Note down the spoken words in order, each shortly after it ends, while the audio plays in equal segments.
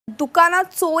दुकानात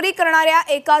चोरी करणाऱ्या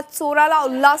एका चोराला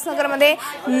उल्हासनगरमध्ये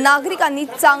नागरिकांनी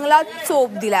चांगला चोप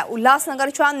दिलाय।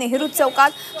 उल्हासनगरच्या नेहरू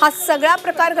चौकात हा सगळा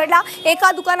प्रकार घडला।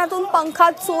 एका दुकानातून पंखा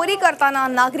चोरी करताना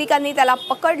नागरिकांनी त्याला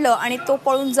पकडलं आणि तो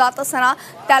पळून जात असताना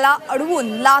त्याला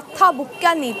अडवून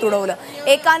लाथाबुक्क्यांनी तुडवलं।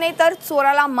 एकाने तर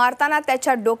चोराला मारताना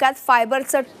त्याच्या डोक्यात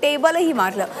फायबरचं टेबलही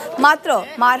मारलं। मात्र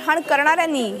मारहाण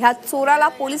करणाऱ्यांनी ह्या चोराला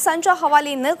पोलिसांच्या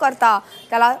हवाली न करता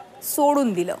त्याला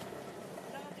सोडून दिलं।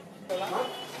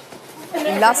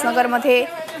 उल्हासनगरमध्ये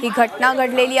ही घटना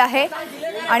घडलेली आहे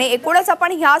आणि एकूणच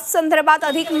आपण ह्याच संदर्भात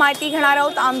अधिक माहिती घेणार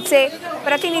आहोत आमचे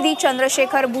प्रतिनिधी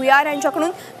चंद्रशेखर भुयार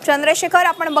यांच्याकडून। चंद्रशेखर,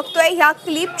 आपण बघतोय ह्या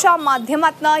क्लिपच्या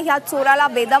माध्यमातून ह्या चोराला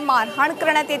बेदम मारहाण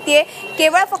करण्यात येते।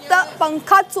 केवळ फक्त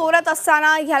पंखा चोरत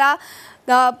असताना ह्याला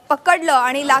पकडलं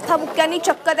आणि लाथाबुक्क्यांनी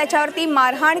चक्क त्याच्यावरती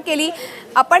मारहाण केली।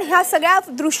 आपण ह्या सगळ्या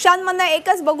दृश्यांमधून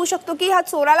एकच बघू शकतो की ह्या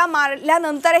चोराला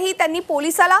मारल्यानंतरही त्यांनी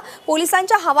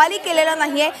पोलिसांच्या हवाली केलेलं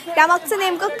नाहीये। त्यामागचं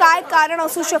नेमकं काय कारण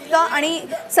असू शकतं आणि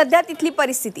सध्या तिथली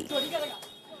परिस्थिती?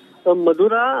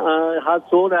 मधुरा, हा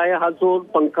चोर आहे, हा चोर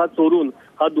पंखा चोरून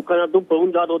हा दुकानातून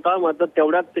पळून जात होता। मात्र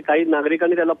तेवढ्यात काही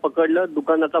नागरिकांनी त्याला पकडलं।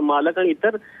 दुकानाचा मालक आणि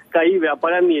इतर काही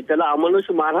व्यापाऱ्यांनी त्याला अमानुष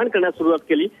मारहाण करण्यास सुरुवात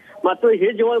केली। मात्र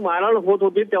हे जेव्हा मारहाण होत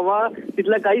होती तेव्हा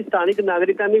तिथल्या काही स्थानिक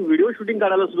नागरिकांनी व्हिडिओ शूटिंग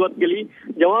करायला सुरुवात केली।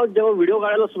 जेव्हा व्हिडिओ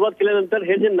काढायला सुरुवात केल्यानंतर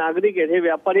हे जे नागरिक आहेत, हे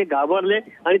व्यापारी घाबरले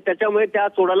आणि त्याच्यामुळे त्या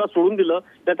चोराला सोडून दिलं।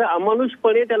 त्याचा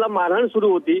अमानुषपणे त्याला मारहाण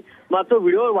सुरू होती। मात्र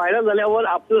व्हिडिओ व्हायरल झाल्यावर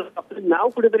आपलं नाव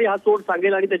कुठेतरी हा चोर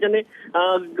सांगेल आणि त्याच्याने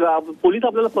पोलीस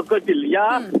आपल्याला पकडतील या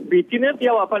भीतीनेच या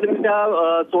व्यापाऱ्यांनी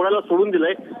त्या चोराला सोडून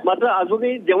दिलंय। मात्र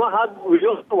अजूनही जेव्हा हा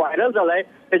व्हिडिओ व्हायरल झालाय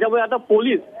त्याच्यामुळे आता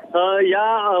पोलीस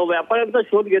या व्यापाऱ्यांचा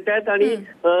शोध घेत आहेत आणि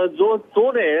जो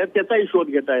चोर आहे त्याचाही शोध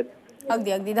घेत आहेत।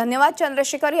 अगदी धन्यवाद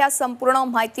चंद्रशेखर या संपूर्ण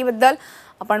माहितीबद्दल।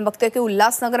 आपण बघतोय की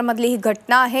उल्हासनगर मधली ही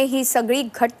घटना आहे, ही सगळी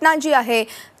घटना जी आहे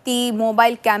ती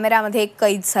मोबाईल कॅमेऱ्यामध्ये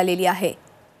कैद झालेली आहे।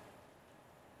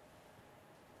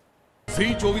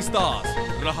 फ्री 24 तास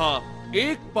रहा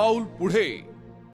एक पाऊल पुढे।